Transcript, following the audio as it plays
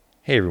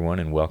Hey everyone,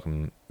 and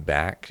welcome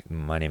back.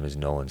 My name is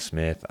Nolen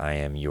Smith. I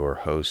am your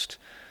host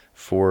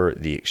for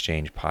the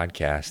Exchange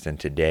podcast, and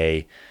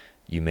today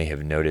you may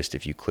have noticed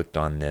if you clicked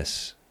on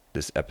this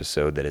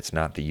episode that it's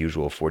not the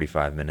usual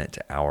 45-minute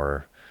to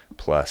hour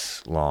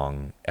plus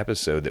long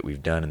episode that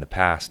we've done in the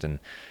past, and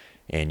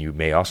you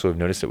may also have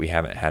noticed that we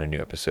haven't had a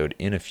new episode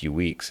in a few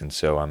weeks, and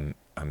so I'm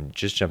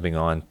just jumping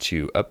on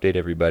to update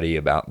everybody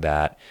about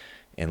that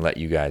and let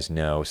you guys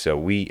know. So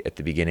we, at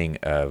the beginning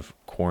of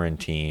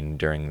quarantine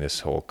during this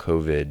whole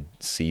COVID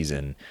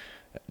season,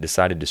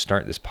 decided to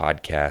start this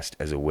podcast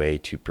as a way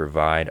to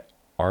provide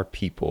our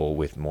people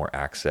with more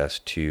access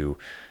to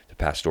the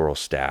pastoral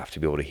staff,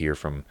 to be able to hear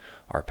from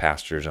our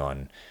pastors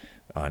on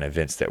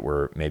events that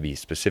were maybe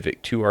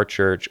specific to our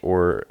church,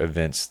 or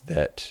events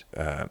that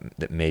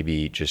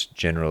maybe just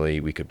generally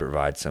we could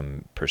provide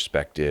some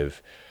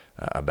perspective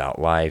about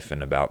life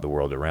and about the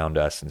world around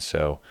us. And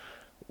so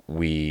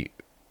we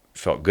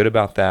felt good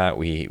about that.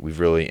 We've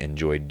really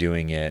enjoyed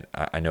doing it.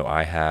 I know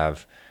I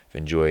have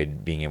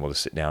enjoyed being able to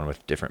sit down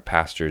with different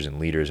pastors and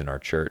leaders in our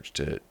church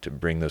to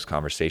bring those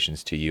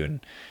conversations to you,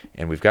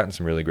 and we've gotten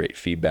some really great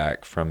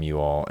feedback from you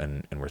all,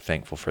 and we're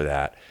thankful for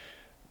that.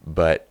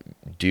 But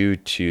due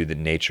to the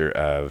nature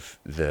of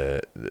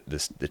the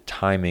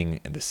timing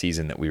and the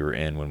season that we were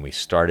in when we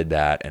started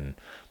that, and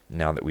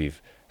now that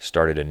we've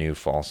started a new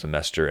fall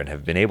semester and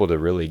have been able to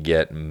really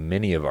get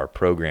many of our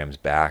programs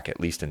back, at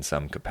least in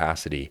some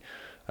capacity,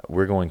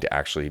 we're going to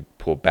actually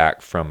pull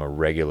back from a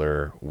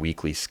regular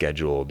weekly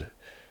scheduled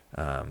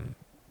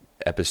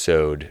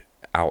episode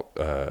out,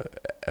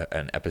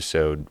 an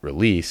episode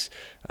release,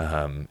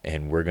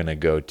 and we're going to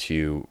go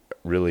to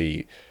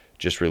really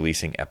just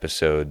releasing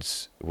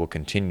episodes. We'll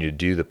continue to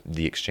do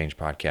the Exchange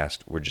podcast.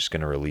 We're just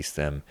going to release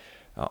them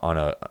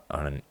on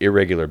an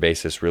irregular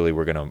basis. Really,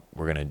 we're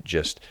gonna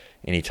just,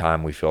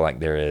 anytime we feel like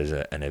there is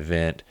an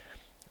event,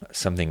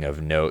 something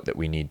of note that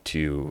we need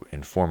to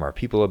inform our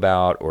people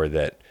about, or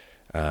that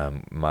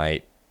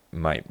might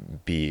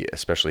be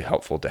especially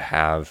helpful to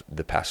have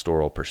the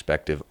pastoral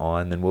perspective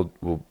on, then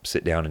we'll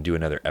sit down and do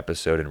another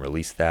episode and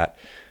release that.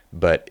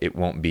 But it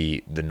won't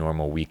be the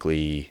normal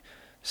weekly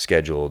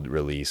scheduled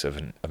release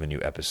of a new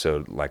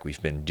episode like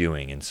we've been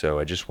doing. And so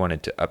I just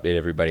wanted to update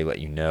everybody, let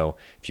you know,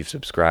 if you've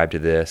subscribed to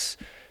this,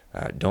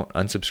 don't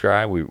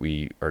unsubscribe.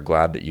 We are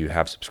glad that you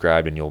have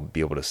subscribed, and you'll be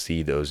able to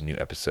see those new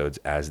episodes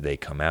as they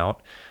come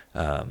out.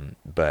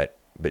 But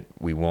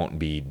we won't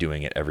be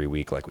doing it every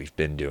week like we've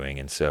been doing.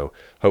 And so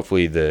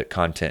hopefully the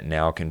content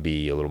now can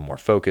be a little more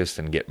focused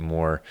and get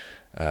more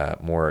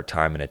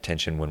time and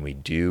attention when we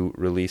do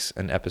release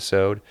an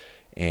episode,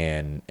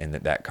 and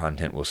that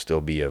content will still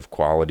be of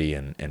quality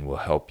and will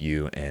help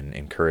you and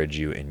encourage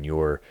you in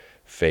your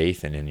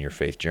faith and in your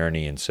faith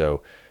journey. And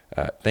so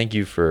thank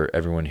you for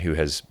everyone who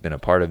has been a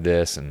part of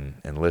this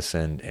and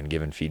listened and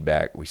given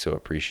feedback. We so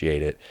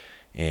appreciate it,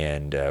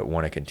 and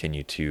want to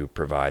continue to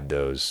provide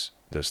those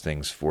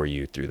things for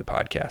you through the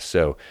podcast.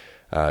 So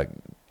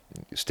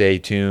stay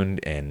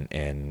tuned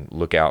and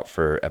look out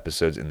for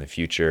episodes in the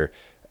future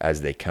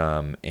as they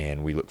come,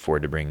 and we look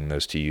forward to bringing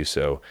those to you.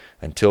 So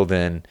until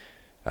then,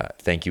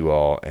 thank you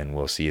all, and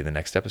we'll see you in the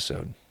next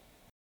episode.